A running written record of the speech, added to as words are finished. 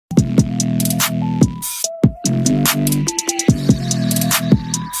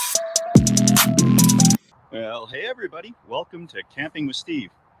Well, hey everybody, welcome to Camping with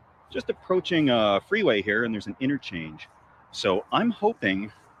Steve. Just approaching a freeway here and there's an interchange. So I'm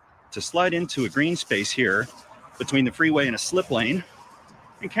hoping to slide into a green space here between the freeway and a slip lane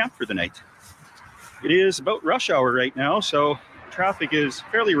and camp for the night. It is about rush hour right now, so traffic is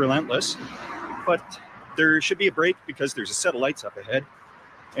fairly relentless, but there should be a break because there's a set of lights up ahead,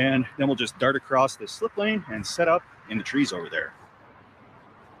 and then we'll just dart across the slip lane and set up in the trees over there.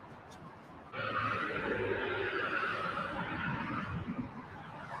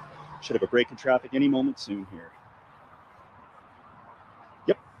 Should have a break in traffic any moment soon here.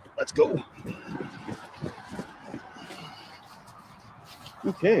 Yep, let's go.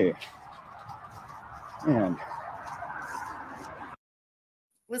 Okay. And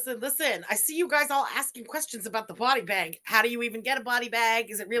Listen, I see you guys all asking questions about the body bag. How do you even get a body bag?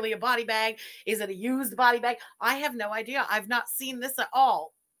 Is it really a body bag? Is it a used body bag? I have no idea. I've not seen this at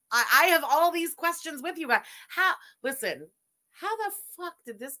all. I have all these questions with you guys. How the fuck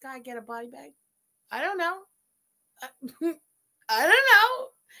did this guy get a body bag? I don't know. I don't know.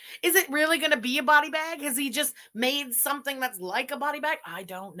 Is it really going to be a body bag? Has he just made something that's like a body bag? I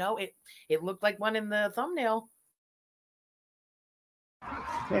don't know. It looked like one in the thumbnail.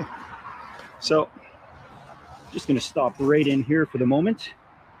 okay, so just going to stop right in here for the moment.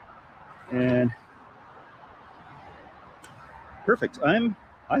 And perfect.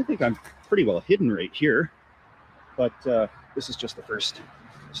 I think I'm pretty well hidden right here, but this is just the first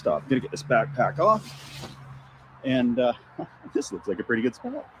stop. I'm going to get this backpack off, and this looks like a pretty good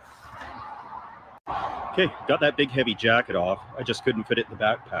spot. Okay, got that big heavy jacket off. I just couldn't fit it in the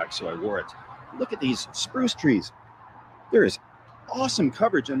backpack, so I wore it. Look at these spruce trees. There is awesome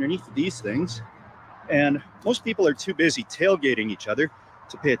coverage underneath these things, and most people are too busy tailgating each other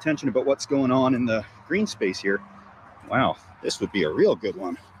to pay attention about what's going on in the green space here. Wow, this would be a real good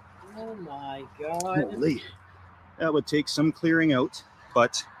one. Oh my God. Holy. That would take some clearing out,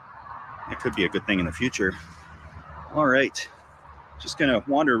 but it could be a good thing in the future. All right, just gonna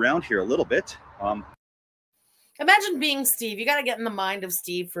wander around here a little bit. Imagine being Steve. You got to get in the mind of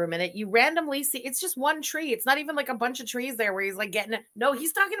Steve for a minute. You randomly see, it's just one tree. It's not even like a bunch of trees there where he's like getting it. No,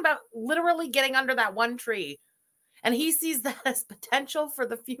 he's talking about literally getting under that one tree. And he sees that as potential for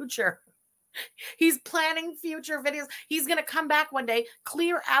the future. He's planning future videos. He's going to come back one day,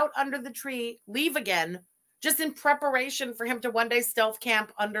 clear out under the tree, leave again, just in preparation for him to one day stealth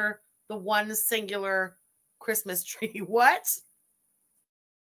camp under the one singular Christmas tree. What?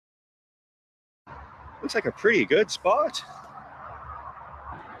 Looks like a pretty good spot.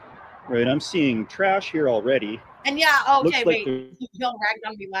 Right, I'm seeing trash here already. And yeah, okay, Looks like wait. Y'all ragged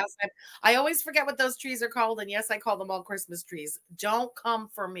on me last time. I always forget what those trees are called. And yes, I call them all Christmas trees. Don't come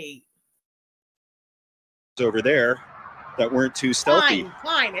for me. Over there that weren't too stealthy.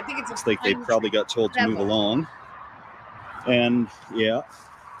 Fine. I think it's like they probably got told to move along. And yeah,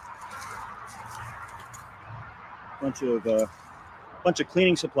 bunch of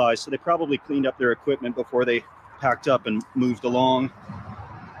cleaning supplies, so they probably cleaned up their equipment before they packed up and moved along.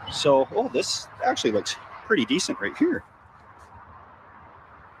 So, oh, this actually looks pretty decent right here.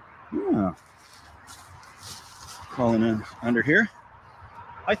 Yeah. Crawling in under here.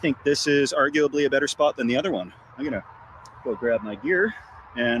 I think this is arguably a better spot than the other one. I'm gonna go grab my gear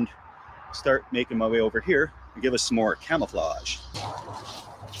and start making my way over here and give us some more camouflage.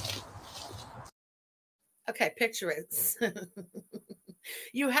 Okay, picture it.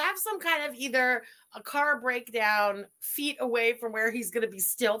 You have some kind of either a car breakdown feet away from where he's going to be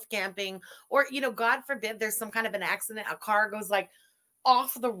stealth camping, or, you know, God forbid there's some kind of an accident. A car goes like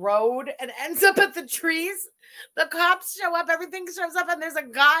off the road and ends up at the trees. The cops show up, everything shows up, and there's a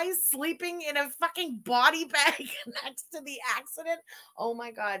guy sleeping in a fucking body bag next to the accident. Oh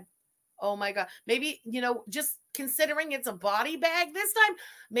my God. Oh my God. Maybe, you know, just considering it's a body bag this time,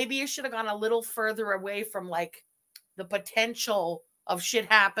 maybe you should have gone a little further away from like the potential of shit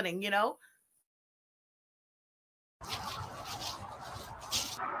happening, you know?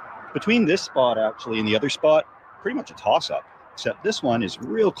 Between this spot actually and the other spot, pretty much a toss-up, except this one is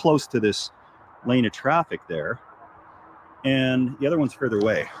real close to this lane of traffic there, and the other one's further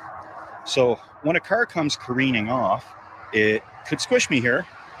away. So when a car comes careening off, it could squish me here,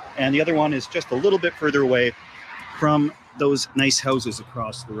 and the other one is just a little bit further away from those nice houses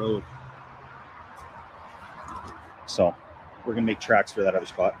across the road. So we're gonna make tracks for that other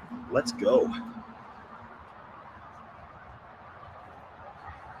spot. Let's go.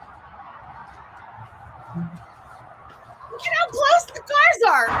 Look at how close the cars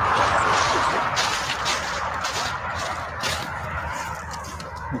are.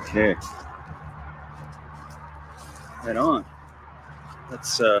 Okay. Right on.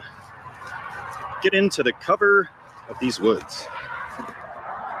 Let's get into the cover of these woods.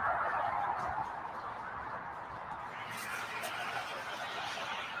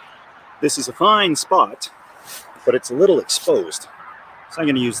 This is a fine spot, but it's a little exposed. So I'm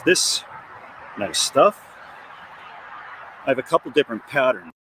going to use this nice stuff. I have a couple different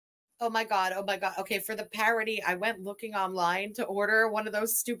patterns. Oh my God. Oh my God. Okay. For the parody, I went looking online to order one of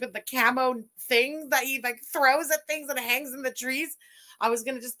those stupid, the camo things that he like throws at things and hangs in the trees. I was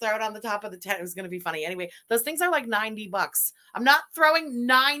going to just throw it on the top of the tent. It was going to be funny. Anyway, those things are like 90 bucks. I'm not throwing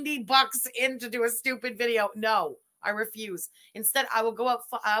 90 bucks in to do a stupid video. No, I refuse. Instead, I will go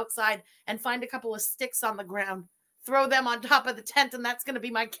outside and find a couple of sticks on the ground, throw them on top of the tent, and that's going to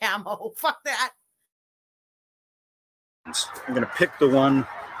be my camo. Fuck that. I'm going to pick the one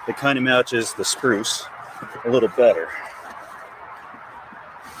that kind of matches the spruce a little better.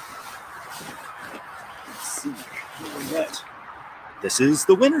 Let's see what we got. This is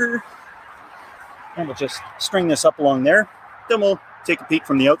the winner. And we'll just string this up along there. Then we'll take a peek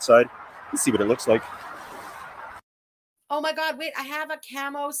from the outside and see what it looks like. Oh my God, wait, I have a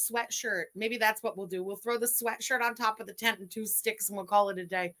camo sweatshirt. Maybe that's what we'll do. We'll throw the sweatshirt on top of the tent and 2 sticks and we'll call it a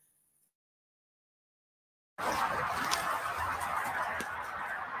day.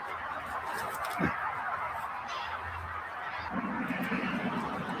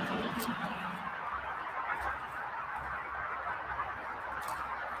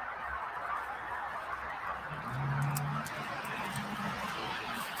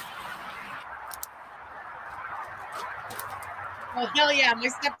 Oh, hell yeah. My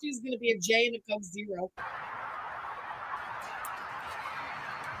step 2 is going to be a J and a Coke Zero.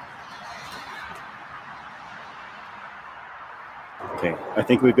 Okay, I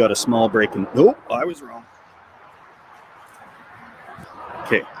think we've got a small break in. Nope, I was wrong.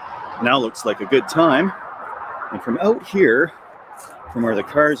 Okay, now looks like a good time. And from out here, from where the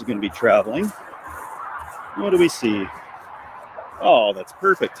cars are going to be traveling, what do we see? Oh, that's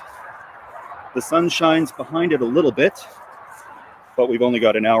perfect. The sun shines behind it a little bit, but we've only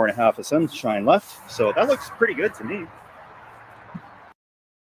got an hour and a half of sunshine left, so that looks pretty good to me.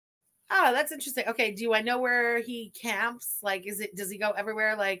 Oh, that's interesting. Okay, do I know where he camps? Like, does he go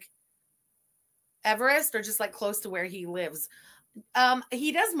everywhere like Everest or just like close to where he lives?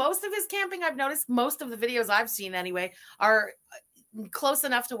 He does most of his camping. I've noticed most of the videos I've seen anyway are close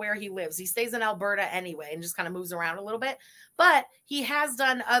enough to where he lives. He stays in Alberta anyway and just kind of moves around a little bit, but he has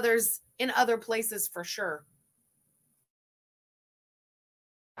done others in other places for sure.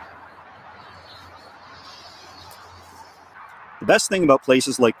 The best thing about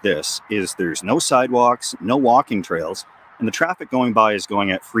places like this is there's no sidewalks, no walking trails, and the traffic going by is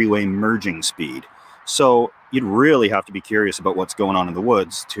going at freeway merging speed. So you'd really have to be curious about what's going on in the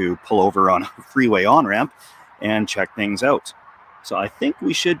woods to pull over on a freeway on-ramp and check things out. So I think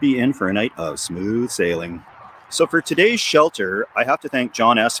we should be in for a night of smooth sailing. So for today's shelter, I have to thank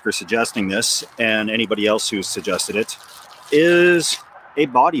John S. for suggesting this, and anybody else who's suggested it, is a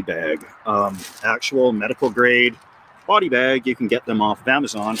body bag, actual medical grade body bag. You can get them off of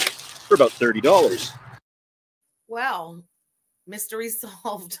Amazon for about $30. Well, mystery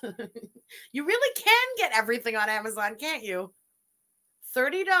solved. You really can get everything on Amazon, can't you?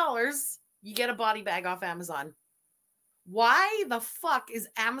 $30, you get a body bag off Amazon. Why the fuck is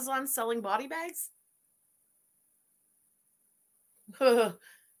Amazon selling body bags?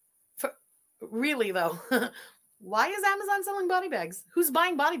 Really though, why is Amazon selling body bags? Who's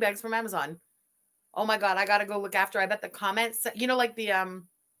buying body bags from Amazon? Oh my God, I gotta go look after. I bet the comments, you know, like the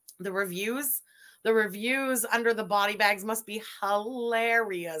reviews under the body bags must be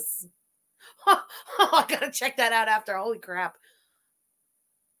hilarious. I gotta check that out after. Holy crap.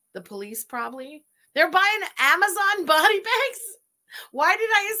 The police probably. They're buying Amazon body bags? Why did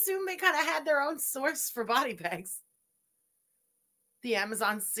I assume they kind of had their own source for body bags? The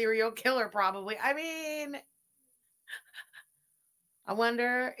Amazon serial killer probably. I mean, I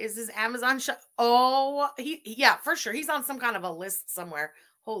wonder, is this Amazon shop? Oh, yeah, for sure. He's on some kind of a list somewhere.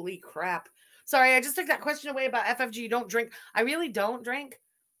 Holy crap. Sorry, I just took that question away about FFG. Don't drink. I really don't drink.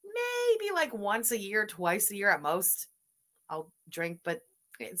 Maybe like once a year, twice a year at most. I'll drink, but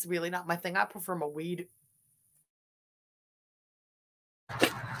it's really not my thing. I prefer my weed.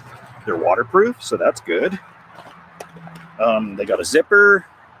 They're waterproof, so that's good. They got a zipper,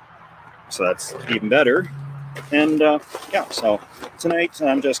 so that's even better. And yeah, so tonight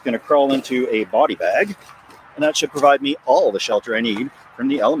I'm just going to crawl into a body bag, and that should provide me all the shelter I need from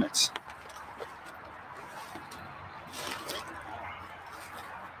the elements.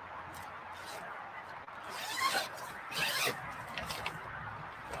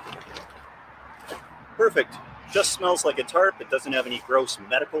 Perfect. Just smells like a tarp. It doesn't have any gross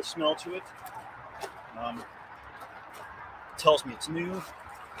medical smell to it. Tells me it's new.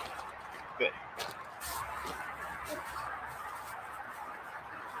 Good.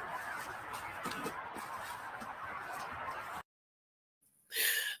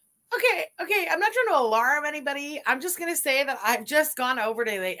 Okay, I'm not trying to alarm anybody. I'm just going to say that I've just gone over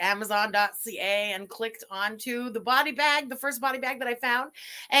to the Amazon.ca and clicked onto the body bag, the first body bag that I found.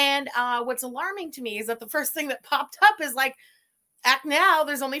 And what's alarming to me is that the first thing that popped up is like, act now,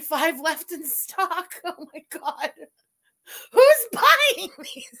 there's only 5 left in stock. Oh my God. Who's buying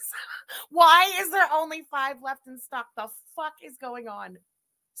these? Why is there only 5 left in stock? The fuck is going on?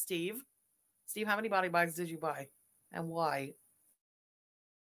 Steve, how many body bags did you buy? And why?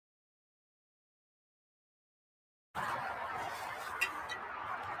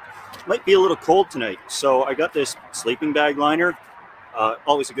 Might be a little cold tonight, so I got this sleeping bag liner.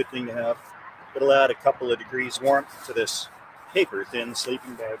 Always a good thing to have. It'll add a couple of degrees warmth to this paper thin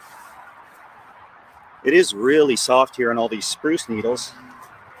sleeping bag. It is really soft here on all these spruce needles,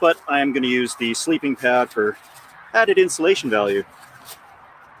 but I am going to use the sleeping pad for added insulation value.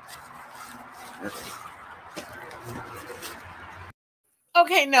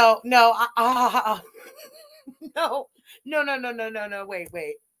 Okay, no, no,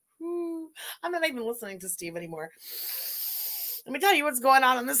 wait. I'm not even listening to Steve anymore. Let me tell you what's going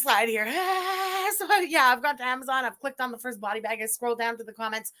on this side here. So yeah, I've got to Amazon. I've clicked on the first body bag. I scrolled down to the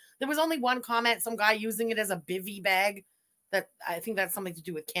comments. There was only one comment, some guy using it as a bivy bag. That I think that's something to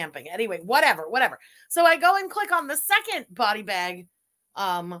do with camping. Anyway, whatever. So I go and click on the second body bag,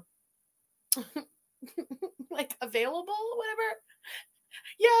 like available, whatever.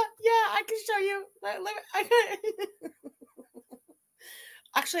 Yeah, I can show you.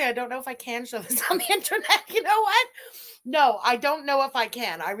 Actually, I don't know if I can show this on the internet. You know what? No, I don't know if I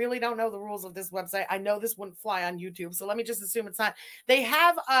can. I really don't know the rules of this website. I know this wouldn't fly on YouTube, so let me just assume it's not. They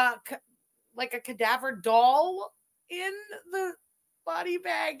have like a cadaver doll in the body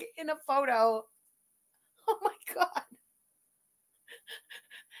bag in a photo. Oh my God.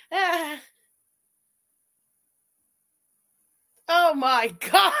 Oh my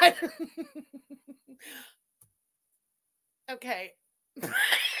God. Okay. This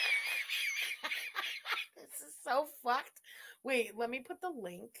is so fucked. Wait, let me put the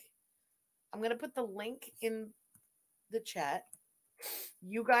link. I'm going to put the link in the chat.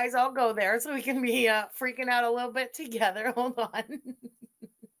 You guys all go there so we can be freaking out a little bit together. Hold on.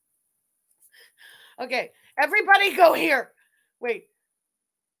 Okay, everybody go here. Wait.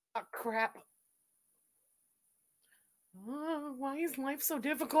 Oh, crap. Oh, why is life so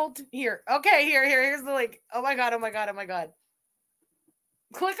difficult? Here. Okay, here's the link. Oh my God.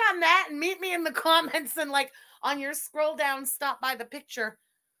 Click on that and meet me in the comments and like on your scroll down, stop by the picture.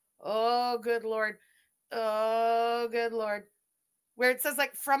 Oh, good Lord. Where it says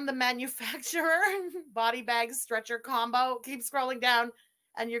like from the manufacturer, body bag stretcher combo. Keep scrolling down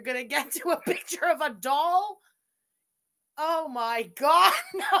and you're going to get to a picture of a doll. Oh my God.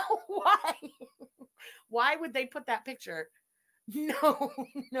 No, why? Why would they put that picture? No.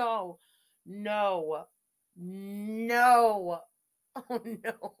 Oh no. Why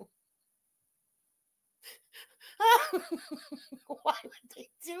would they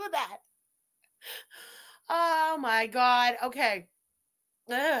do that? Oh my God. Okay.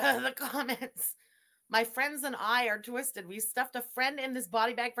 The comments. My friends and I are twisted. We stuffed a friend in this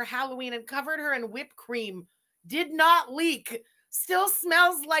body bag for Halloween and covered her in whipped cream. Did not leak. Still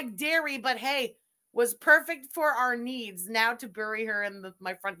smells like dairy, but hey, was perfect for our needs. Now to bury her in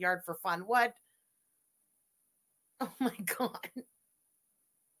my front yard for fun. What? Oh my God.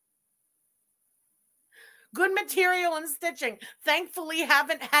 Good material and stitching. Thankfully,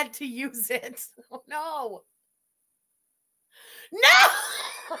 haven't had to use it. Oh, no.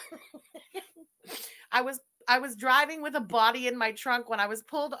 I was driving with a body in my trunk when I was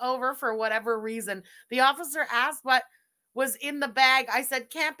pulled over for whatever reason. The officer asked what was in the bag. I said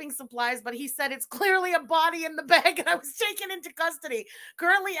camping supplies, but he said it's clearly a body in the bag, and I was taken into custody.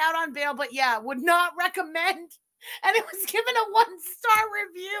 Currently out on bail, but yeah, would not recommend. And it was given a 1-star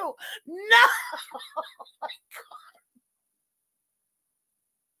review. No. Oh my God.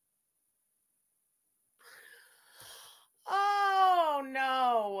 Oh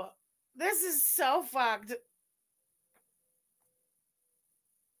no. This is so fucked.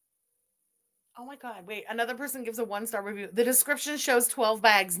 Oh my God. Wait, another person gives a 1-star review. The description shows 12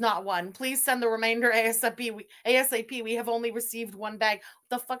 bags, not one. Please send the remainder ASAP. We have only received 1 bag.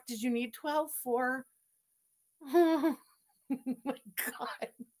 What the fuck did you need 12 for? Oh my God.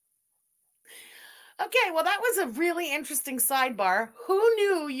 Okay, well, that was a really interesting sidebar. Who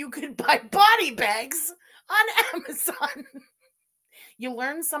knew you could buy body bags on Amazon? You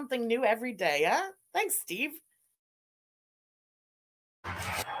learn something new every day, huh? Thanks, Steve. I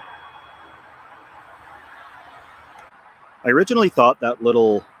originally thought that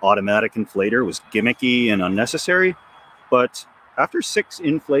little automatic inflator was gimmicky and unnecessary, but after 6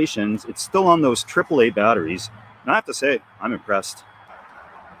 inflations, it's still on those AAA batteries, and I have to say, I'm impressed.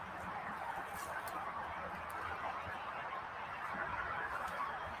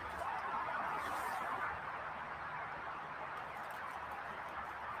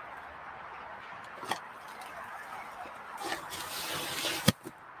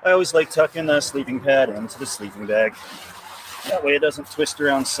 I always like tucking the sleeping pad into the sleeping bag. That way it doesn't twist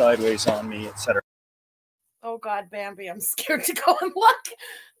around sideways on me, etc. Oh God, Bambi, I'm scared to go and look.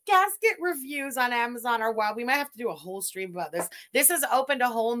 Gasket reviews on Amazon are wild. We might have to do a whole stream about this. This has opened a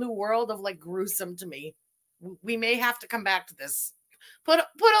whole new world of like gruesome to me. We may have to come back to this. Put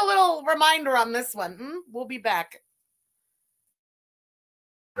a little reminder on this one. We'll be back.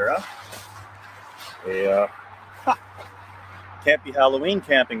 Can't be Halloween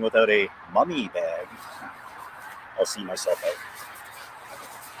camping without a mummy bag. I'll see myself out.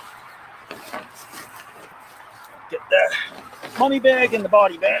 Get the mummy bag in the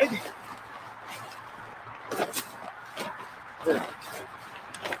body bag.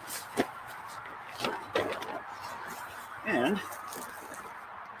 And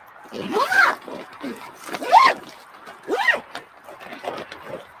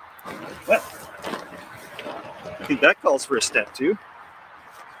well, I think that calls for a step 2.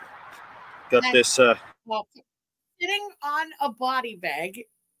 Got this well, sitting on a body bag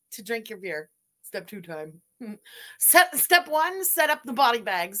to drink your beer. Step 2 time. Step 1, set up the body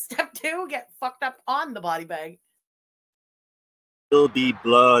bag. Step 2, get fucked up on the body bag. It'll be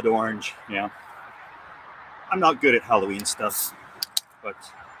blood orange. Yeah. I'm not good at Halloween stuff, but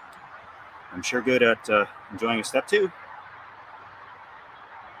I'm sure good at enjoying a step 2.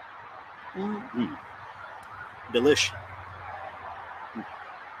 Delish.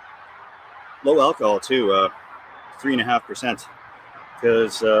 Low alcohol too, 3.5%,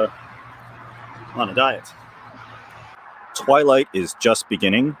 because on a diet. Twilight is just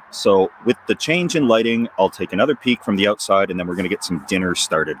beginning, so with the change in lighting, I'll take another peek from the outside, and then we're going to get some dinner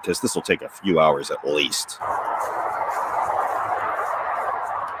started, because this will take a few hours at least.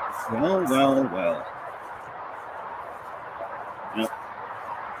 Well. Yep.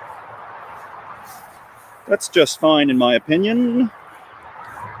 That's just fine in my opinion.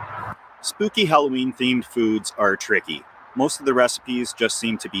 Spooky Halloween-themed foods are tricky. Most of the recipes just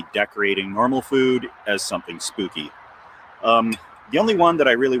seem to be decorating normal food as something spooky. The only one that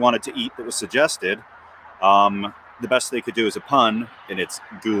I really wanted to eat that was suggested, the best they could do is a pun, and it's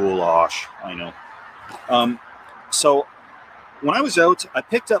goulash, I know. So when I was out, I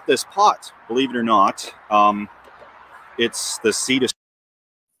picked up this pot, believe it or not. It's the seed of...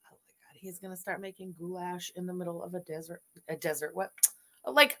 Oh my God, he's going to start making goulash in the middle of a desert. A desert, what?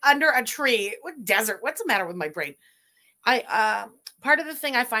 Like under a tree. What desert? What's the matter with my brain? Part of the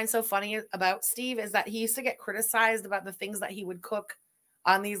thing I find so funny about Steve is that he used to get criticized about the things that he would cook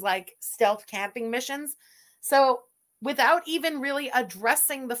on these like stealth camping missions. So without even really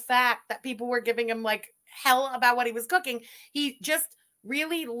addressing the fact that people were giving him like hell about what he was cooking, he just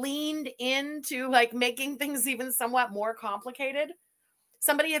really leaned into like making things even somewhat more complicated.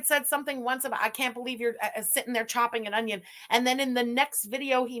 Somebody had said something once about, I can't believe you're sitting there chopping an onion. And then in the next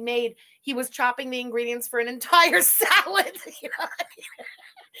video he made, he was chopping the ingredients for an entire salad. You know?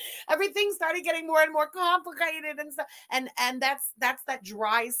 Everything started getting more and more complicated and stuff. And that's that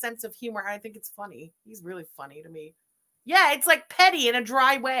dry sense of humor. I think it's funny. He's really funny to me. Yeah, it's like petty in a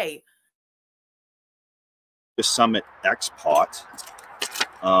dry way. The Summit X pot.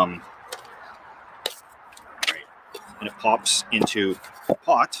 And it pops into a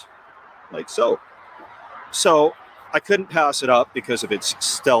pot like so. So I couldn't pass it up because of its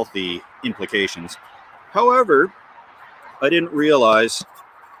stealthy implications. However, I didn't realize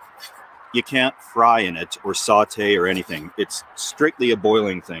you can't fry in it or saute or anything. It's strictly a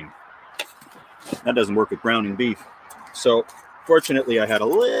boiling thing. That doesn't work with browning beef. So fortunately I had a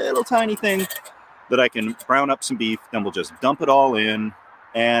little tiny thing that I can brown up some beef, then we'll just dump it all in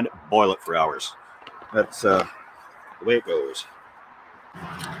and boil it for hours. That's the way it goes.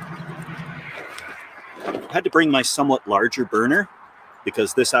 I had to bring my somewhat larger burner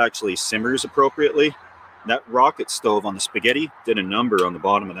because this actually simmers appropriately. That rocket stove on the spaghetti did a number on the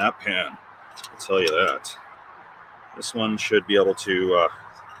bottom of that pan. I'll tell you that. This one should be able to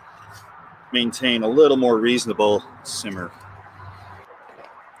maintain a little more reasonable simmer.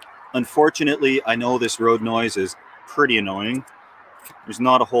 Unfortunately, I know this road noise is pretty annoying There's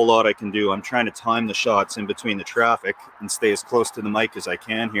not a whole lot I can do. I'm trying to time the shots in between the traffic and stay as close to the mic as I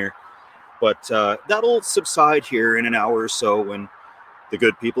can here. But that'll subside here in an hour or so when the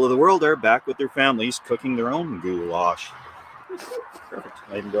good people of the world are back with their families cooking their own goulash. Perfect.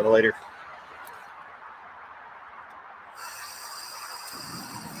 I even got a lighter.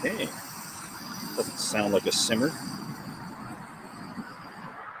 Okay. Doesn't sound like a simmer.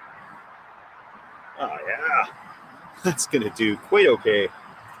 Oh, yeah. That's going to do quite okay.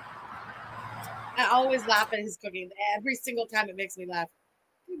 I always laugh at his cooking. Every single time it makes me laugh.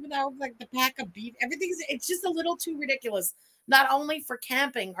 Even though, like, the pack of beef, it's just a little too ridiculous. Not only for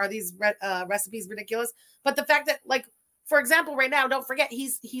camping are these recipes ridiculous, but the fact that, like, for example, right now, don't forget,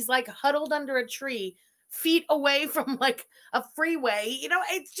 he's like huddled under a tree, feet away from like a freeway. You know,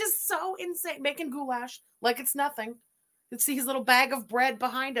 it's just so insane. Making goulash like it's nothing. You see his little bag of bread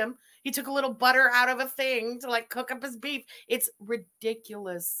behind him. He took a little butter out of a thing to like cook up his beef. It's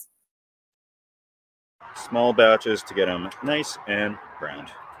ridiculous. Small batches to get them nice and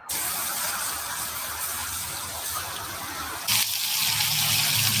browned.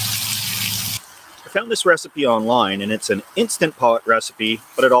 I found this recipe online, and it's an Instant Pot recipe,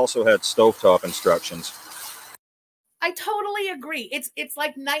 but it also had stovetop instructions. I totally agree. It's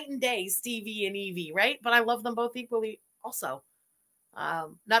like night and day, Stevie and Evie, right? But I love them both equally also.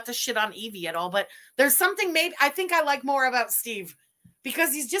 Not to shit on Evie at all, but there's something maybe I think I like more about Steve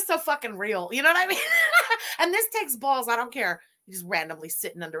because he's just so fucking real. You know what I mean? And this takes balls. I don't care. You're just randomly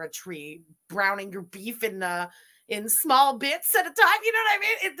sitting under a tree, browning your beef in small bits at a time. You know what I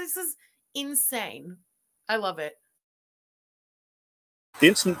mean? This is insane. I love it. The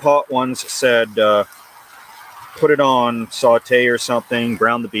Instant Pot ones said put it on saute or something,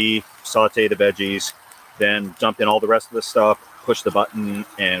 brown the beef, saute the veggies, then dump in all the rest of the stuff, push the button,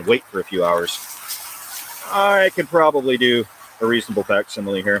 and wait for a few hours. I could probably do a reasonable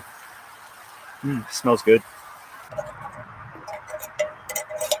facsimile here. Smells good.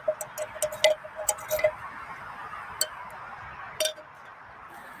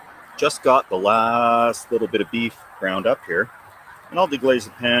 Just got the last little bit of beef ground up here, and I'll deglaze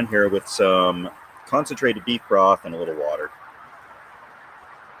the pan here with some concentrated beef broth and a little water.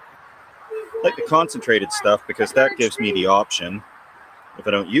 I like the concentrated stuff because that gives me the option, if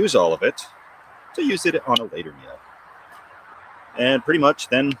I don't use all of it, to use it on a later meal. And pretty much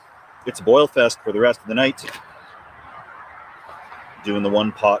then it's a boil fest for the rest of the night. Doing the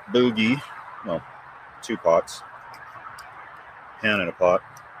one pot boogie, well, 2 pots, pan in a pot.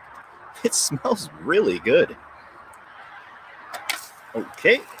 It smells really good.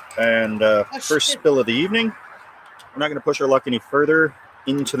 Okay, and first spill of the evening. We're not going to push our luck any further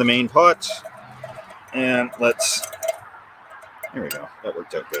into the main pot. And here we go. That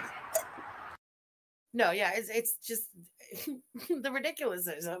worked out good. No, yeah, it's just the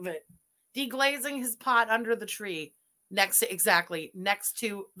ridiculousness of it. Deglazing his pot under the tree next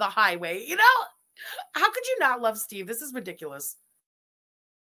to the highway. You know, how could you not love Steve? This is ridiculous.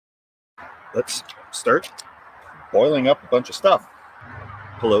 Let's start boiling up a bunch of stuff.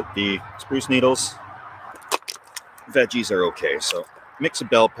 Pull out the spruce needles. Veggies are okay, so mix of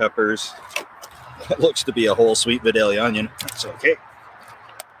bell peppers. That looks to be a whole sweet Vidalia onion. That's okay.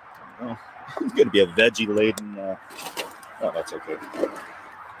 Oh, it's going to be a veggie-laden... oh, that's okay.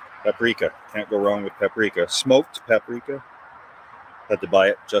 Paprika. Can't go wrong with paprika. Smoked paprika. Had to buy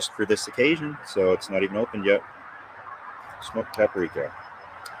it just for this occasion, so it's not even opened yet. Smoked paprika.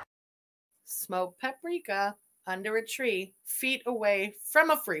 Smoked paprika under a tree, feet away from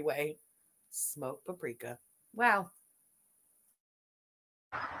a freeway. Smoked paprika. Wow.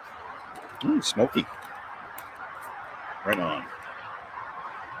 Smoky. Right on.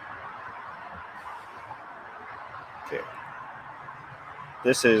 Okay.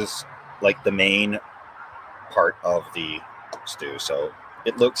 This is like the main part of the stew, so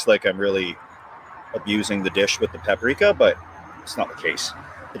it looks like I'm really abusing the dish with the paprika, but it's not the case.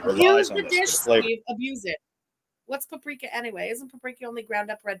 It relies on this for the flavor. Steve. Abuse it. What's paprika anyway? Isn't paprika only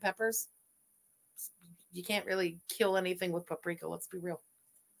ground up red peppers? You can't really kill anything with paprika. Let's be real.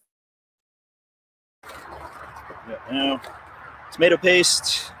 Yeah, now, tomato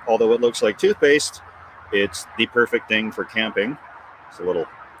paste, although it looks like toothpaste, it's the perfect thing for camping. It's a little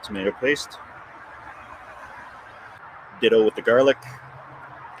tomato paste. Ditto with the garlic.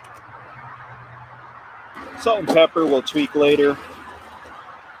 Salt and pepper we'll tweak later.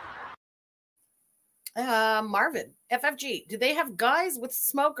 Marvin, FFG, do they have guys with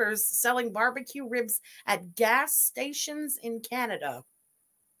smokers selling barbecue ribs at gas stations in Canada?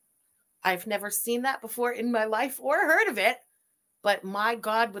 I've never seen that before in my life or heard of it, but my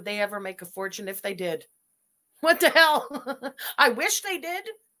God, would they ever make a fortune if they did? What the hell? I wish they did.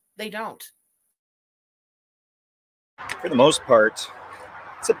 They don't. For the most part,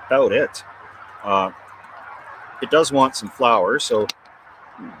 that's about it. It does want some flour, so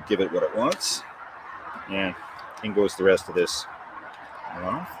give it what it wants. And in goes the rest of this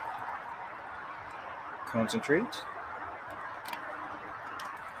concentrate.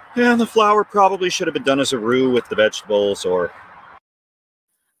 And the flour probably should have been done as a roux with the vegetables or...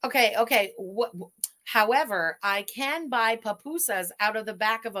 Okay. However, I can buy pupusas out of the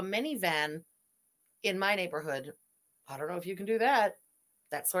back of a minivan in my neighborhood. I don't know if you can do that.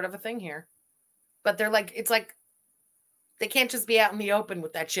 That's sort of a thing here. But they're like, it's like, they can't just be out in the open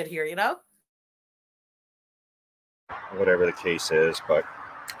with that shit here, you know? Whatever the case is, but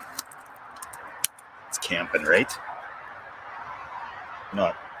it's camping, right?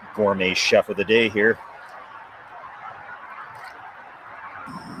 Not gourmet chef of the day here.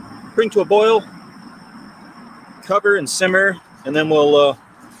 Bring to a boil, cover and simmer, and then we'll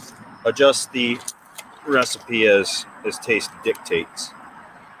adjust the recipe as taste dictates.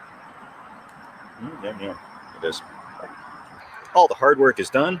 Yeah, it is. All the hard work is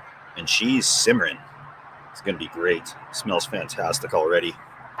done, and she's simmering. It's going to be great. It smells fantastic already.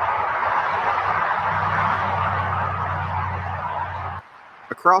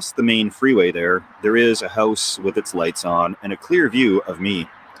 Across the main freeway there is a house with its lights on and a clear view of me.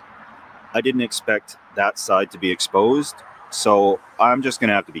 I didn't expect that side to be exposed, so I'm just going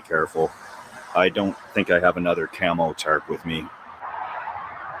to have to be careful. I don't think I have another camo tarp with me.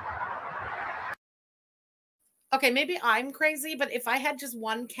 Okay, maybe I'm crazy, but if I had just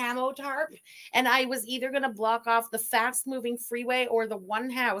one camo tarp and I was either going to block off the fast-moving freeway or the one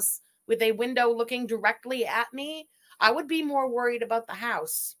house with a window looking directly at me, I would be more worried about the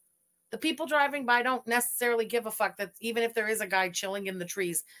house. The people driving by don't necessarily give a fuck that even if there is a guy chilling in the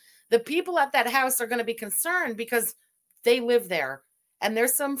trees. The people at that house are going to be concerned because they live there. And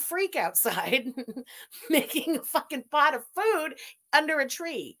there's some freak outside making a fucking pot of food under a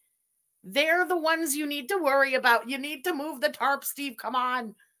tree. They're the ones you need to worry about. You need to move the tarp, Steve. Come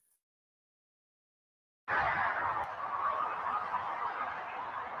on.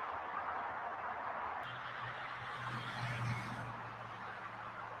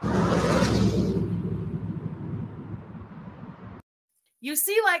 You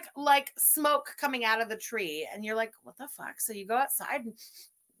see like smoke coming out of the tree and you're like, what the fuck? So you go outside and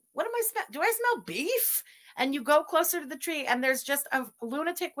what am I smell? Do I smell beef? And you go closer to the tree and there's just a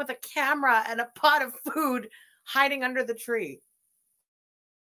lunatic with a camera and a pot of food hiding under the tree.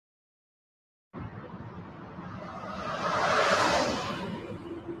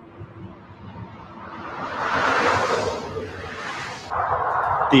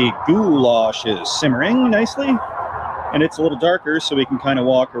 The goulash is simmering nicely, and it's a little darker, so we can kind of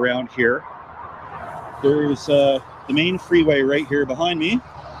walk around here. There's the main freeway right here behind me.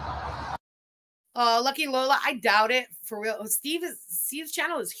 Lucky Lola, I doubt it for real. Steve's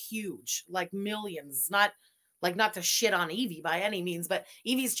channel is huge, like millions. Not to shit on Evie by any means, but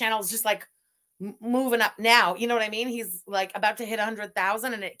Evie's channel is just like moving up now. You know what I mean? He's like about to hit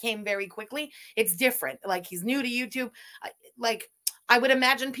 100,000, and it came very quickly. It's different. Like he's new to YouTube. Like I would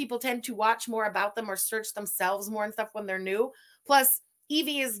imagine people tend to watch more about them or search themselves more and stuff when they're new. Plus,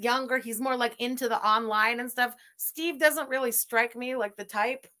 Evie is younger. He's more like into the online and stuff. Steve doesn't really strike me like the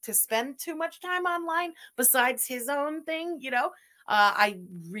type to spend too much time online besides his own thing, you know? I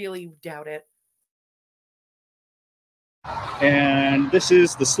really doubt it. And this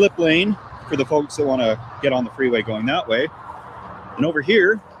is the slip lane for the folks that want to get on the freeway going that way. And over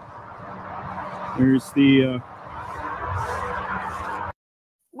here, there's the...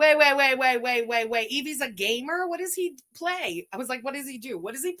 Wait. Evie's a gamer? What does he play? I was like, what does he do?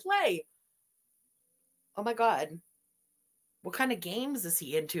 What does he play? Oh my God. What kind of games is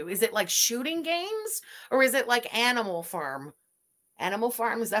he into? Is it like shooting games? Or is it like Animal Farm? Animal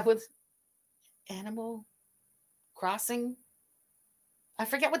Farm, is that what? Animal Crossing? I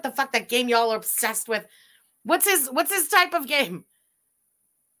forget what the fuck that game y'all are obsessed with. What's his type of game?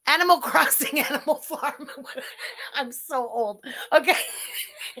 Animal Crossing, Animal Farm. I'm so old. Okay.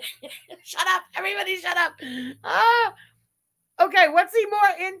 Shut up. Everybody shut up. Okay, what's he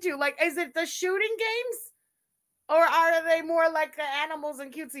more into? Like, is it the shooting games? Or are they more like the animals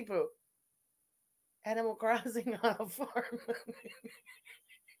and cutesy poo? Animal Crossing on a farm.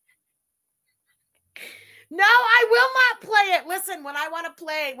 No, I will not play it. Listen, when I want to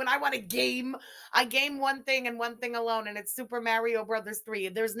play, when I want to game, I game one thing and one thing alone, and it's Super Mario Brothers 3.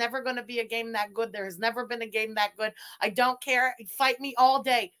 There's never going to be a game that good. There has never been a game that good. I don't care. Fight me all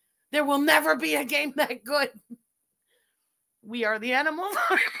day. There will never be a game that good. We are the Animal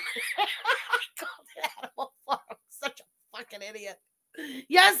Farm. I called it Animal Farm. fucking idiot.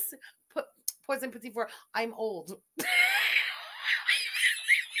 Yes. Poison Petit Four. I'm old.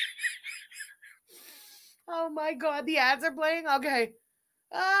 Oh my God. The ads are playing. Okay.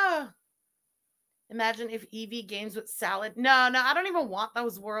 Ah. Imagine if Eevee games with Salad. No, I don't even want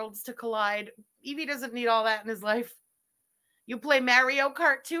those worlds to collide. Eevee doesn't need all that in his life. You play Mario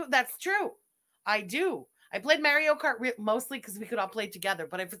Kart too? That's true. I do. I played Mario Kart mostly because we could all play together.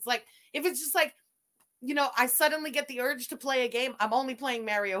 But if it's just like, you know, I suddenly get the urge to play a game, I'm only playing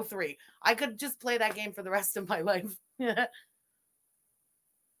Mario 3. I could just play that game for the rest of my life.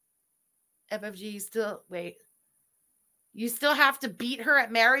 FFG still, wait. You still have to beat her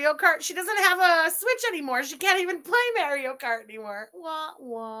at Mario Kart? She doesn't have a Switch anymore. She can't even play Mario Kart anymore. Wah,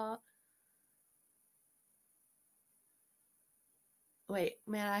 wah. Wait,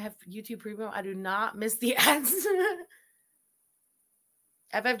 man, I have YouTube Premium. I do not miss the ads.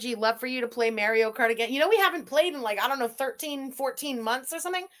 FFG, love for you to play Mario Kart again. You know, we haven't played in like, I don't know, 13, 14 months or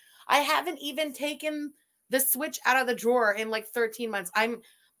something. I haven't even taken the Switch out of the drawer in like 13 months. I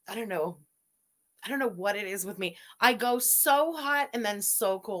don't know. I don't know what it is with me. I go so hot and then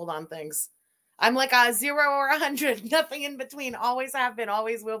so cold on things. I'm like a 0 or 100, nothing in between. Always have been,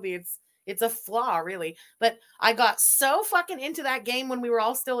 always will be. It's a flaw, really. But I got so fucking into that game when we were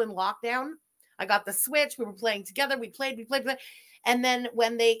all still in lockdown. I got the Switch. We were playing together. We played. And then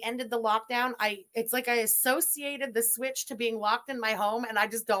when they ended the lockdown, it's like I associated the Switch to being locked in my home, and I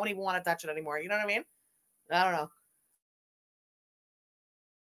just don't even want to touch it anymore. You know what I mean? I don't know.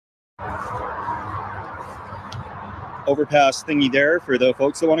 Overpass thingy there for the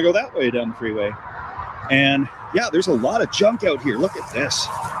folks that want to go that way down the freeway. And yeah, there's a lot of junk out here. Look at this.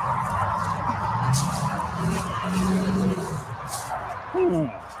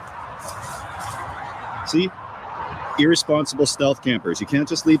 See? Irresponsible stealth campers. You can't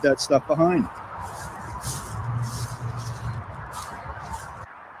just leave that stuff behind.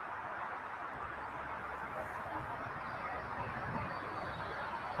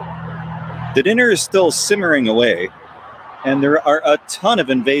 The dinner is still simmering away, and there are a ton of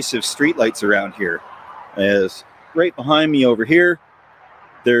invasive streetlights around here. As right behind me over here,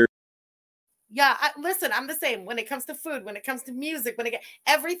 yeah, listen, I'm the same when it comes to food, when it comes to music,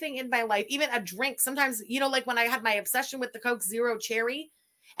 everything in my life, even a drink. Sometimes, you know, like when I had my obsession with the Coke Zero Cherry,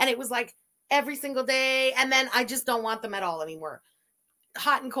 and it was like every single day, and then I just don't want them at all anymore.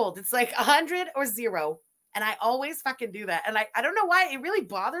 Hot and cold. It's like 100 or 0. And I always fucking do that. And I don't know why it really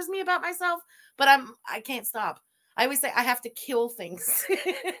bothers me about myself, but I can't stop. I always say I have to kill things.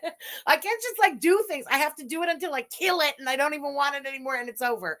 I can't just like do things. I have to do it until I kill it and I don't even want it anymore and it's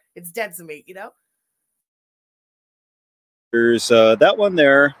over. It's dead to me, you know? There's that one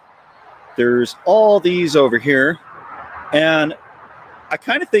there. There's all these over here. And I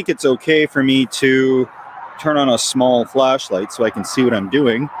kind of think it's okay for me to turn on a small flashlight so I can see what I'm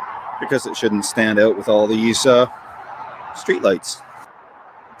doing, because it shouldn't stand out with all these street lights.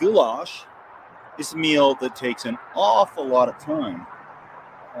 Goulash is a meal that takes an awful lot of time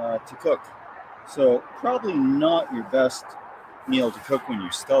to cook. So probably not your best meal to cook when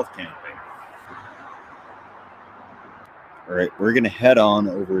you're stealth camping. All right, we're gonna head on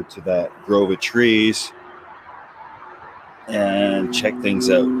over to that grove of trees and check things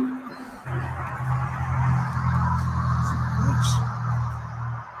out.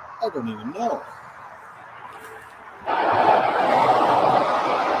 I don't even know.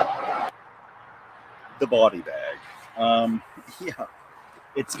 The body bag. Yeah,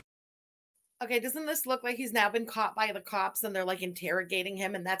 it's. Okay, doesn't this look like he's now been caught by the cops and they're like interrogating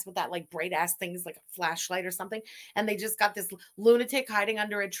him, and that's what that like bright ass thing is, like a flashlight or something, and they just got this lunatic hiding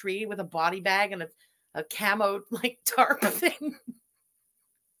under a tree with a body bag and a camo like tarp thing.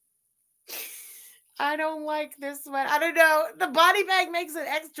 I don't like this one. I don't know. The body bag makes it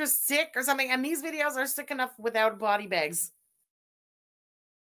extra sick or something, and these videos are sick enough without body bags.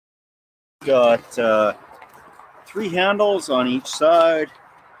 Got 3 handles on each side.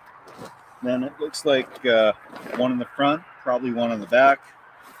 Then it looks like one in the front, probably one in the back.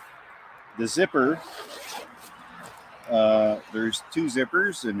 The zipper, there's 2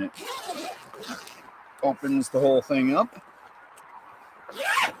 zippers, and it opens the whole thing up.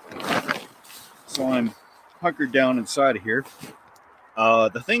 So I'm hunkered down inside of here.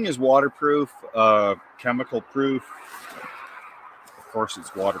 The thing is waterproof, chemical proof. Of course,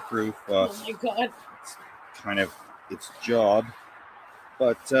 it's waterproof. Oh my God. It's kind of its job.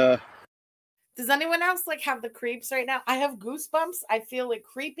 But does anyone else like have the creeps right now? I have goosebumps. I feel like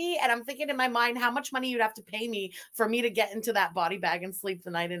creepy. And I'm thinking in my mind how much money you'd have to pay me for me to get into that body bag and sleep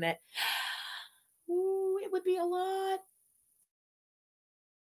the night in it. Ooh, it would be a lot.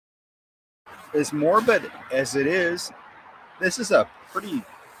 As morbid as it is, This is a pretty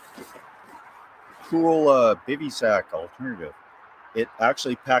cool bivy sack alternative. It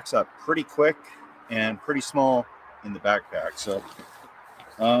actually packs up pretty quick and pretty small in the backpack. So,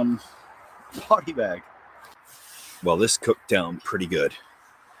 body bag. Well, this cooked down pretty good.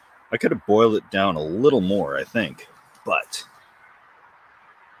 I could have boiled it down a little more, I think, but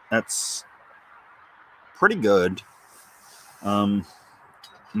that's pretty good.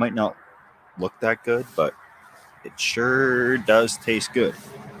 Might not look that good, but it sure does taste good.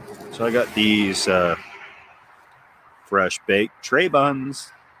 So I got these fresh baked tray buns,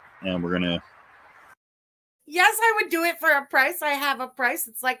 and we're gonna. Yes, I would do it for a price. I have a price.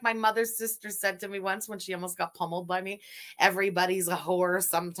 It's like my mother's sister said to me once when she almost got pummeled by me. Everybody's a whore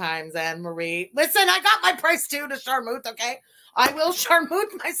sometimes, Anne-Marie. Listen, I got my price too to Charmouth, okay? I will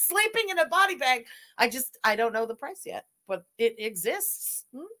Charmouth my sleeping in a body bag. I don't know the price yet, but it exists.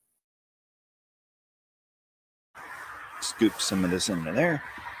 Scoop some of this into there.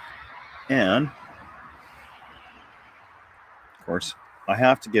 And, of course, I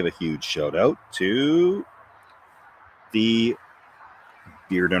have to give a huge shout out to the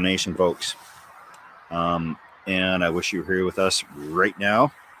beer donation folks. And I wish you were here with us right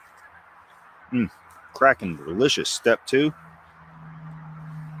now. Cracking delicious step 2.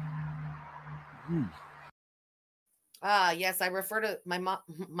 Yes, I refer to my mom.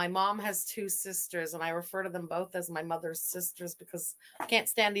 My mom has 2 sisters, and I refer to them both as my mother's sisters because I can't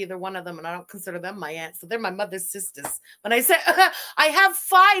stand either one of them, and I don't consider them my aunts. So they're my mother's sisters. When I say I have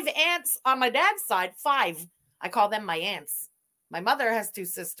 5 aunts on my dad's side, 5, I call them my aunts. My mother has 2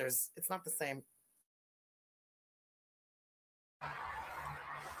 sisters. It's not the same.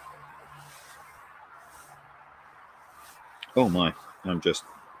 Oh my, I'm just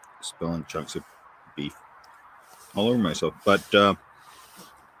spilling chunks of beef all over myself. But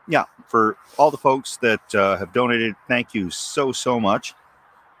yeah, for all the folks that have donated, thank you so much.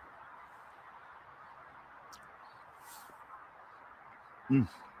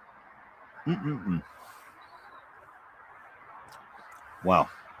 Wow.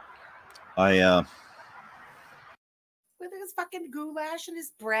 With his fucking goulash and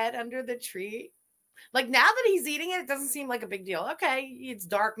his bread under the tree. Like, now that he's eating it, it doesn't seem like a big deal. Okay, it's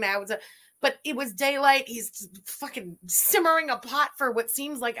dark now. But it was daylight. He's fucking simmering a pot for what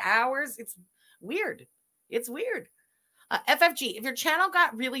seems like hours. It's weird. It's weird. FFG, if your channel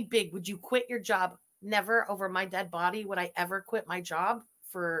got really big, would you quit your job? Never. Over my dead body would I ever quit my job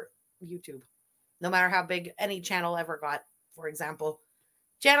for YouTube. No matter how big any channel ever got, for example.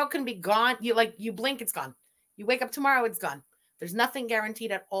 Channel can be gone. You blink, it's gone. You wake up tomorrow, it's gone. There's nothing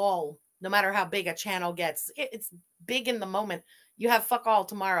guaranteed at all, no matter how big a channel gets. It's big in the moment. You have fuck all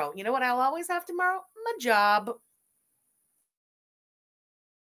tomorrow. You know what I'll always have tomorrow? My job.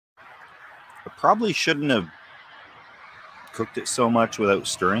 I probably shouldn't have cooked it so much without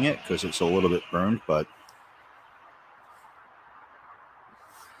stirring it because it's a little bit burned, but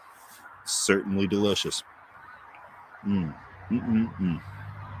it's certainly delicious. All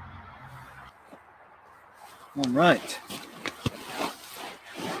right.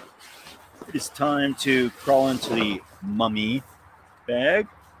 It is time to crawl into the mummy bag.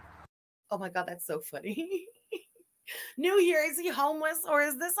 Oh my God, that's so funny. New Year, is he homeless or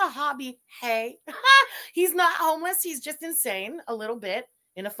is this a hobby? Hey, he's not homeless. He's just insane a little bit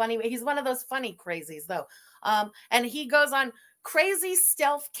in a funny way. He's one of those funny crazies though. And he goes on crazy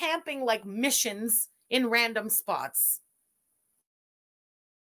stealth camping like missions in random spots.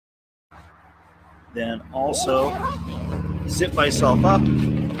 Then also zip myself up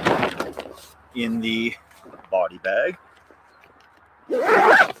in the body bag.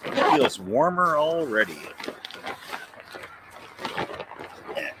 It feels warmer already.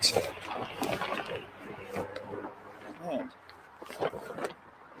 Excellent. And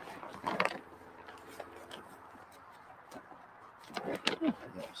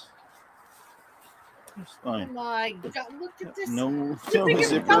yes. It's fine. Oh my God, look at this. No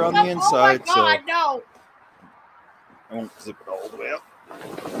zipper on the inside. Oh my God, so no. I won't zip it all the way up.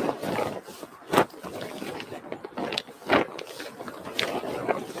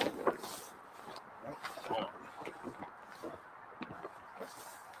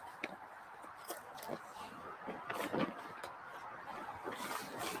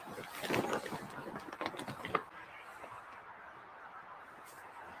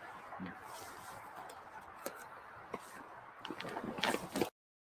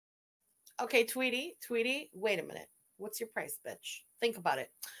 Okay, Tweety, wait a minute. What's your price, bitch? Think about it.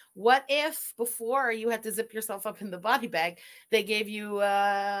 What if before you had to zip yourself up in the body bag, they gave you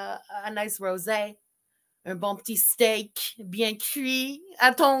a nice rosé, un bon petit steak bien cuit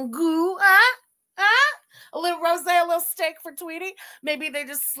à ton goût, A little rosé, a little steak for Tweety. Maybe they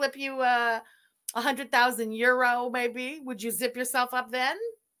just slip you 100,000 euro, maybe. Would you zip yourself up then?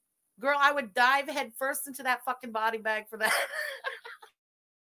 Girl, I would dive head first into that fucking body bag for that.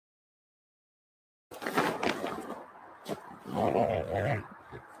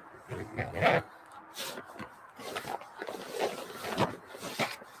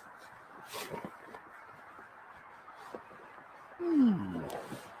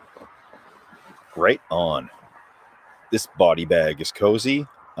 Right on. This body bag is cozy.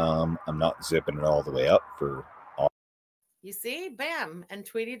 I'm not zipping it all the way up for all. You see, bam. And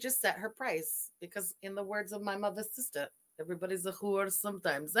Tweety just set her price because, in the words of my mother's sister, everybody's a whore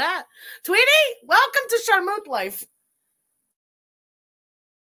sometimes. Tweety, welcome to Charmute Life.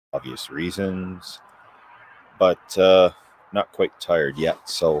 Obvious reasons, but not quite tired yet.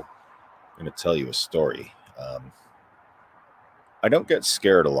 So I'm going to tell you a story. I don't get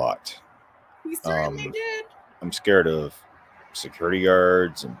scared a lot. We certainly did. I'm scared of security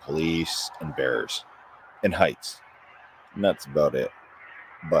guards and police and bears and heights. And that's about it.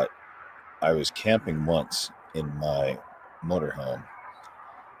 But I was camping once in my motorhome,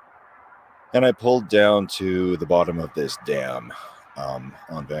 and I pulled down to the bottom of this dam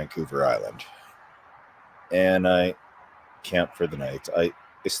on Vancouver Island, and I camped for the night. I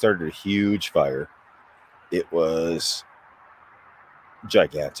started a huge fire. It was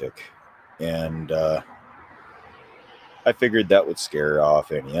gigantic, and I figured that would scare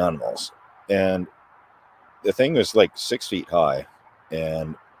off any animals. And the thing was like 6 feet high,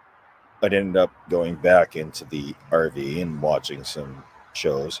 and I'd ended up going back into the RV and watching some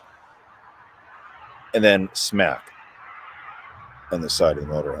shows, and then smack on the side of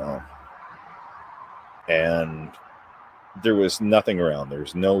the motorhome. And there was nothing around.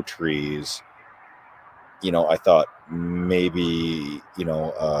 There's no trees. You know, I thought maybe,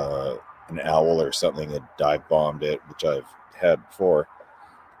 an owl or something had dive bombed it, which I've had before.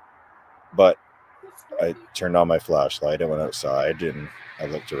 But I turned on my flashlight. I went outside and I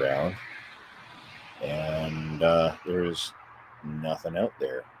looked around, and there was nothing out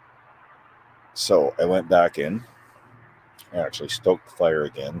there. So I went back in. I actually stoked the fire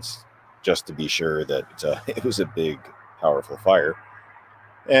again, just to be sure that it was a big, powerful fire.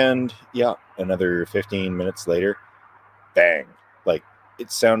 And yeah, another 15 minutes later, bang! Like,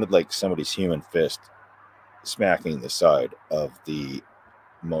 it sounded like somebody's human fist smacking the side of the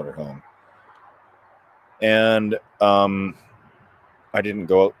motorhome. And I didn't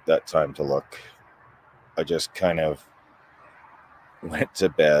go out that time to look. I just kind of went to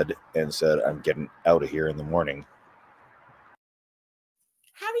bed and said, I'm getting out of here in the morning.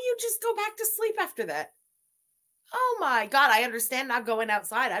 How do you just go back to sleep after that? Oh my God, I understand not going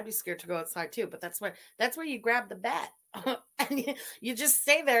outside. I'd be scared to go outside too, but that's where you grab the bat. And you just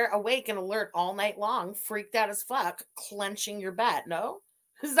stay there awake and alert all night long, freaked out as fuck, clenching your bat. No?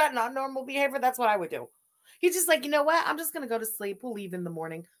 Is that not normal behavior? That's what I would do. He's just like, you know what? I'm just going to go to sleep. We'll leave in the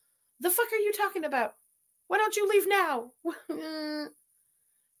morning. The fuck are you talking about? Why don't you leave now?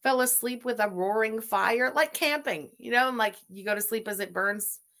 Fell asleep with a roaring fire, like camping, and like you go to sleep as it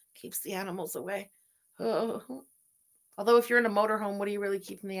burns, keeps the animals away. Oh. Although if you're in a motorhome, what are you really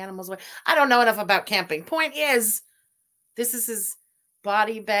keeping the animals away? I don't know enough about camping. Point is, this is his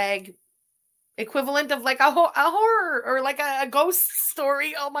body bag equivalent of like a horror or like a ghost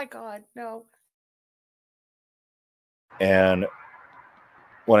story. Oh my God, no. And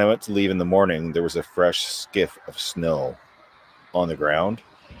when I went to leave in the morning, there was a fresh skiff of snow on the ground.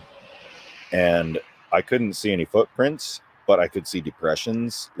 And I couldn't see any footprints, but I could see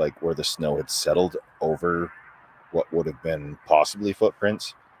depressions, like where the snow had settled over what would have been possibly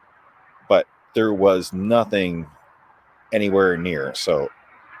footprints. But there was nothing anywhere near. So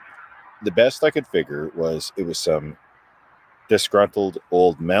the best I could figure was it was some disgruntled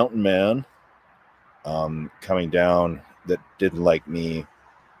old mountain man coming down that didn't like me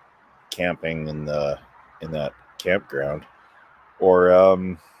camping in that campground,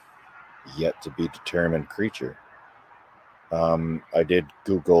 or yet to be determined creature. I did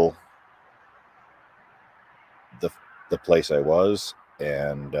Google the place I was,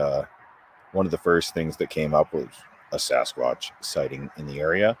 and one of the first things that came up was a Sasquatch sighting in the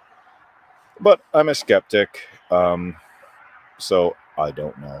area. But I'm a skeptic, so I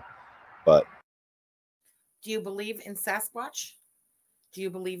don't know. But do you believe in Sasquatch? Do you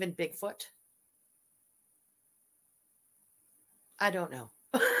believe in Bigfoot? I don't know.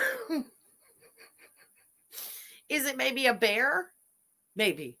 Is it maybe a bear?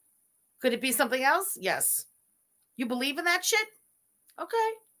 Maybe. Could it be something else? Yes. You believe in that shit? Okay.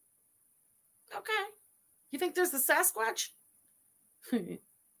 You think there's a Sasquatch?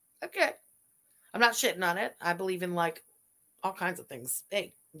 Okay. I'm not shitting on it. I believe in like all kinds of things.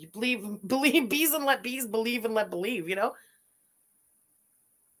 Hey, you believe bees and let bees, believe and let believe, you know?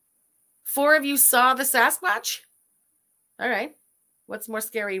 4 of you saw the Sasquatch? All right. What's more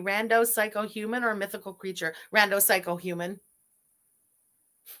scary, rando psycho human or mythical creature? Rando psycho human.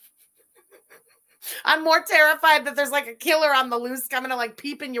 I'm more terrified that there's like a killer on the loose coming to like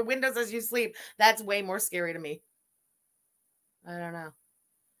peep in your windows as you sleep. That's way more scary to me. I don't know.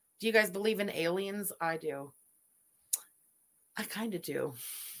 Do you guys believe in aliens? I do. I kind of do.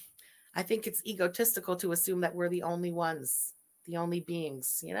 I think it's egotistical to assume that we're the only ones, the only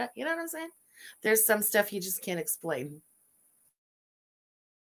beings. You know what I'm saying? There's some stuff you just can't explain.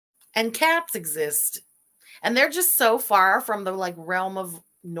 And cats exist. And they're just so far from the like realm of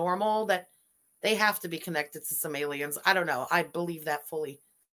normal that they have to be connected to some aliens. I don't know. I believe that fully.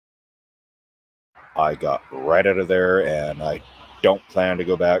 I got right out of there, and I don't plan to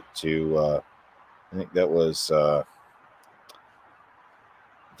go back to, I think that was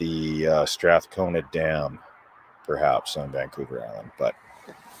the Strathcona Dam, perhaps, on Vancouver Island. But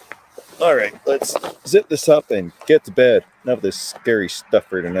all right, let's zip this up and get to bed. Enough of this scary stuff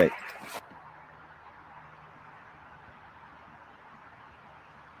for tonight.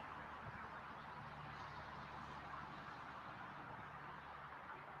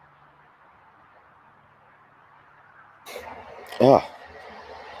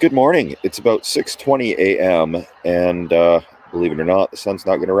 Good morning. It's about 6:20 a.m. and believe it or not, the sun's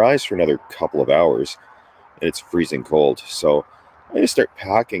not going to rise for another couple of hours, and it's freezing cold. So I'm going to start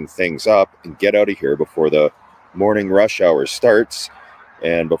packing things up and get out of here before the morning rush hour starts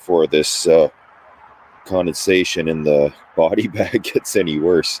and before this condensation in the body bag gets any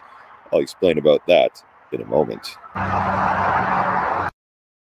worse. I'll explain about that in a moment.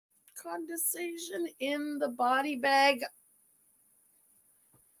 Condensation in the body bag.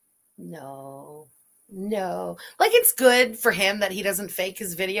 No. Like, it's good for him that he doesn't fake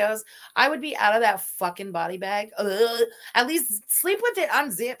his videos. I would be out of that fucking body bag. Ugh. At least sleep with it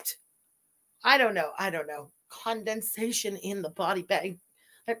unzipped. I don't know. Condensation in the body bag.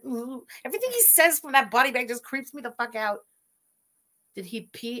 Everything he says from that body bag just creeps me the fuck out. Did he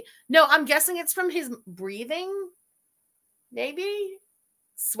pee? No, I'm guessing it's from his breathing. Maybe?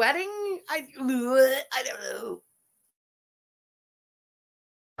 Sweating? I don't know.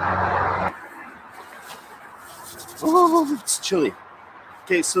 Oh, it's chilly.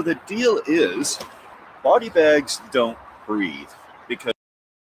 Okay, so the deal is body bags don't breathe because...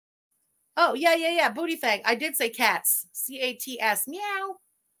 Oh, yeah. Booty fang. I did say cats. C-A-T-S. Meow.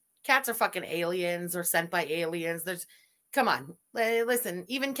 Cats are fucking aliens or sent by aliens. Come on. Listen,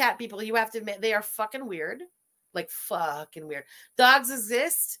 even cat people, you have to admit, they are fucking weird. Like, fucking weird. Dogs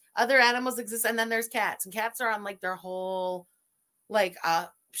exist. Other animals exist. And then there's cats. And cats are on, like, their whole, like, I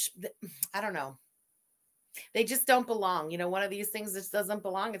don't know. They just don't belong. You know, one of these things that doesn't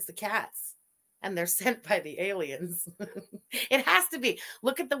belong, it's the cats. And they're sent by the aliens. It has to be.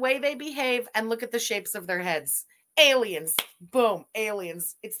 Look at the way they behave and look at the shapes of their heads. Aliens. Boom.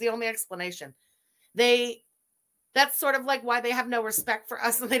 Aliens. It's the only explanation. That's sort of like why they have no respect for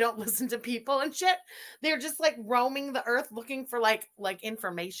us and they don't listen to people and shit. They're just like roaming the earth looking for like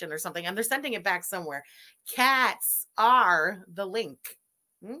information or something. And they're sending it back somewhere. Cats are the link.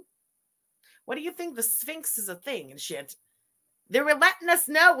 What do you think? The Sphinx is a thing and shit. They were letting us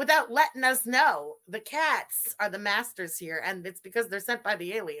know without letting us know. The cats are the masters here, and it's because they're sent by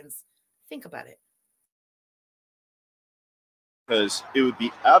the aliens. Think about it. Because it would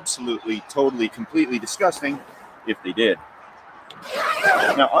be absolutely, totally, completely disgusting if they did.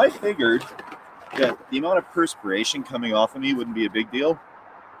 Now, I figured that the amount of perspiration coming off of me wouldn't be a big deal.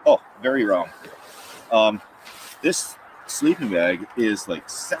 Oh, very wrong. This sleeping bag is like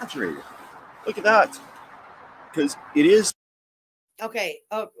saturated. Look at that. Because it is. Okay.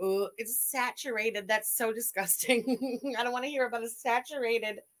 Oh, it's saturated. That's so disgusting. I don't want to hear about a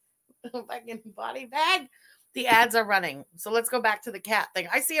saturated fucking body bag. The ads are running. So let's go back to the cat thing.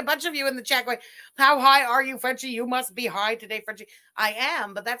 I see a bunch of you in the chat going, how high are you, Frenchie? You must be high today, Frenchie. I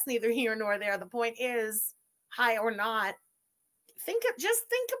am, but that's neither here nor there. The point is, high or not, just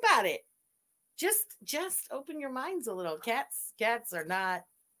think about it. Just open your minds a little. Cats are not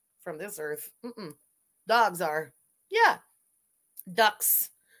from this earth. Dogs are. Yeah. Ducks.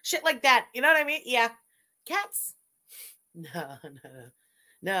 Shit like that. You know what I mean? Yeah. Cats. No.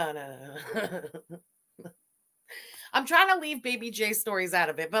 I'm trying to leave Baby J stories out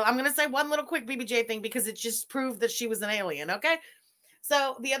of it, but I'm going to say one little quick Baby J thing because it just proved that she was an alien, okay?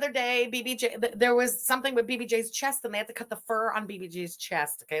 So the other day, BBJ, there was something with BBJ's chest, and they had to cut the fur on BBJ's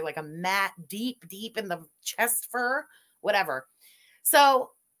chest, okay? Like a mat deep in the chest fur, whatever.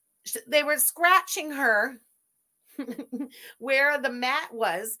 So They were scratching her where the mat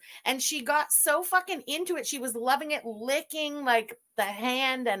was, and she got so fucking into it. She was loving it, licking like the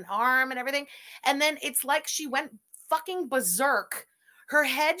hand and arm and everything. And then it's like she went fucking berserk. Her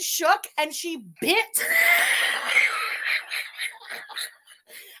head shook and she bit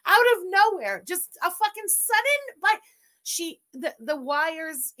out of nowhere. Just a fucking sudden, like the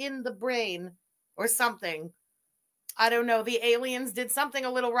wires in the brain or something, I don't know, the aliens did something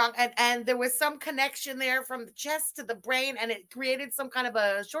a little wrong, and there was some connection there from the chest to the brain, and it created some kind of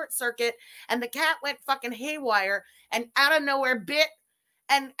a short circuit, and the cat went fucking haywire and out of nowhere bit,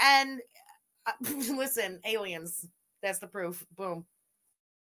 and listen, aliens, that's the proof. Boom.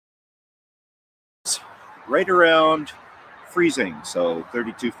 Right around freezing, so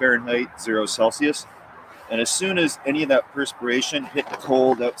 32 Fahrenheit, 0 Celsius. And as soon as any of that perspiration hit the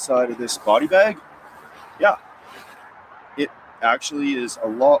cold outside of this body bag, yeah, it actually is a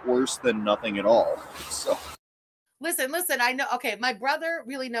lot worse than nothing at all. So listen, I know, okay, my brother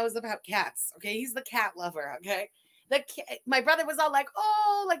really knows about cats, okay? He's the cat lover, okay? My brother was all like,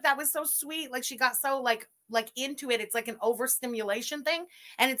 oh, like that was so sweet. Like she got so like into it. It's like an overstimulation thing.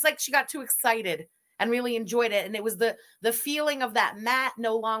 And it's like she got too excited and really enjoyed it. And it was the feeling of that mat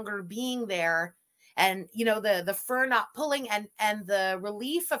no longer being there. And, you know, the fur not pulling and the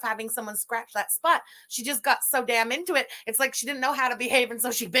relief of having someone scratch that spot. She just got so damn into it. It's like she didn't know how to behave. And so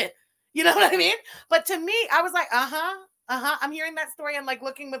she bit, you know what I mean? But to me, I was like, I'm hearing that story and like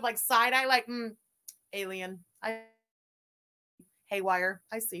looking with like side eye, like, alien. Haywire.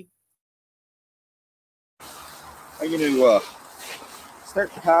 I see. I'm going to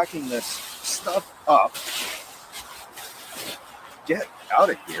start packing this stuff up. Get out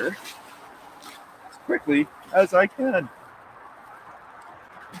of here as quickly as I can.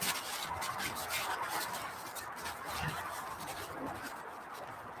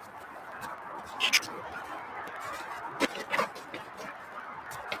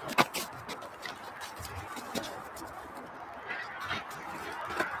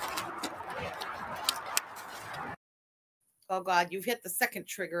 Oh God, you've hit the second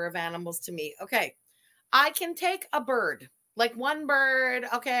trigger of animals to me. Okay. I can take a bird, like one bird.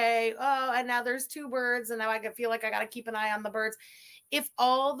 Okay. Oh, and now there's two birds. And now I feel like I got to keep an eye on the birds. If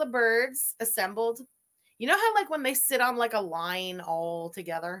all the birds assembled, you know how like when they sit on like a line all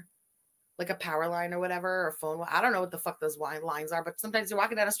together, like a power line or whatever, or phone. I don't know what the fuck those lines are, but sometimes you're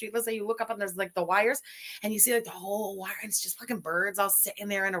walking down a street. Let's say you look up and there's like the wires and you see like the whole wire and it's just fucking birds all sitting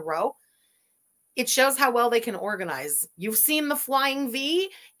there in a row. It shows how well they can organize. You've seen the flying V.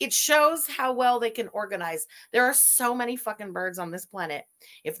 It shows how well they can organize. There are so many fucking birds on this planet.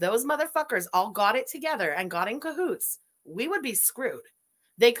 If those motherfuckers all got it together and got in cahoots, we would be screwed.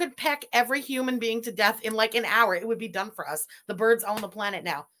 They could peck every human being to death in like an hour. It would be done for us. The birds own the planet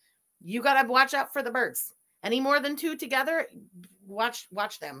now. You got to watch out for the birds. Any more than two together, watch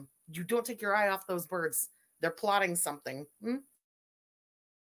them. You don't take your eye off those birds. They're plotting something.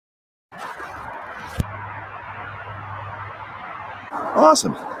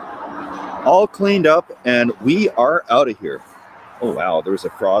 Awesome. All cleaned up and we are out of here. Oh wow, there was a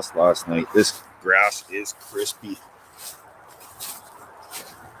frost last night. This grass is crispy.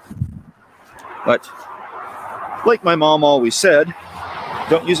 But like my mom always said,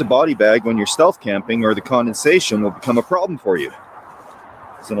 don't use a body bag when you're stealth camping or the condensation will become a problem for you.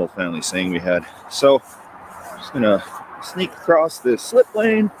 It's an old family saying we had. So I'm just gonna sneak across this slip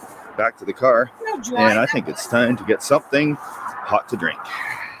lane back to the car, and I think it's time to get something hot to drink.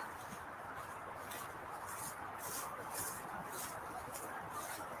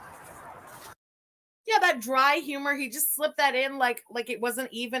 Yeah, that dry humor, he just slipped that in like it wasn't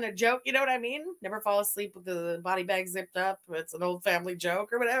even a joke. You know what I mean? Never fall asleep with the body bag zipped up. It's an old family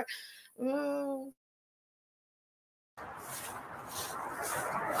joke or whatever. Ooh.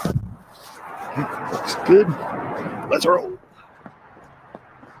 Looks good. Let's roll.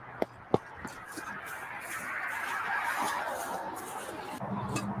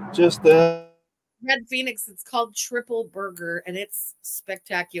 Just Red Phoenix, it's called Triple Burger, and it's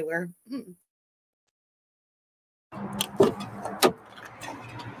spectacular.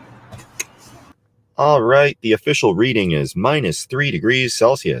 All right, the official reading is -3 degrees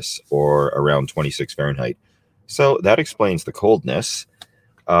Celsius, or around 26 Fahrenheit. So that explains the coldness.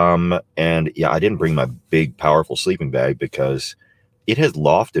 And yeah, I didn't bring my big, powerful sleeping bag because it has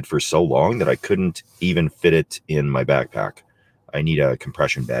lofted for so long that I couldn't even fit it in my backpack. I need a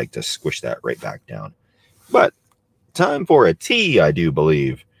compression bag to squish that right back down. But time for a tea, I do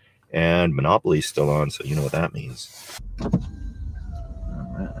believe. And Monopoly's still on, so you know what that means. All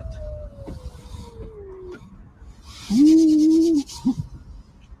right.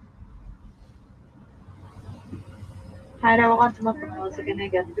 Hi there, welcome to MONTREAL. So can I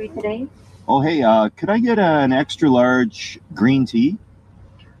get 3 today? Oh, hey, could I get an extra large green tea?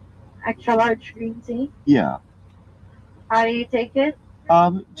 Extra large green tea. Yeah. How do you take it?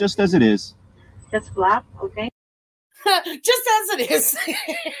 Just as it is. Just black, okay? Just as it is.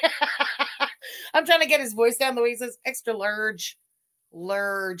 I'm trying to get his voice down the way he says extra large.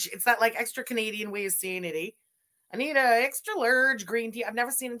 Large. It's that like extra Canadian way of saying it, eh? I need a extra large green tea. I've never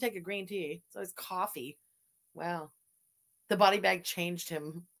seen him take a green tea. So it's coffee. Wow. The body bag changed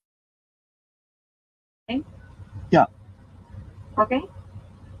him. Okay. Yeah. Okay.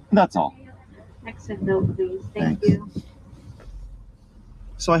 That's all. Next window, please. Thank Thanks. you.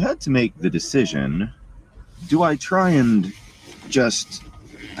 So I had to make the decision. Do I try and just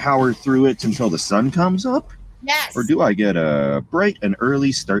power through it until the sun comes up? Yes. Or do I get a bright and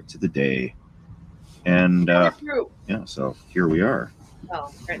early start to the day? And yeah, so here we are. Oh,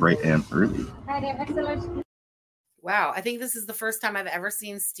 bright and early. Wow, I think this is the first time I've ever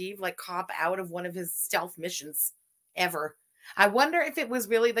seen Steve like cop out of one of his stealth missions ever. I wonder if it was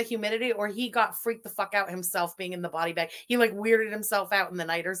really the humidity or he got freaked the fuck out himself being in the body bag. He like weirded himself out in the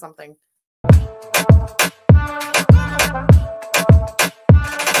night or something.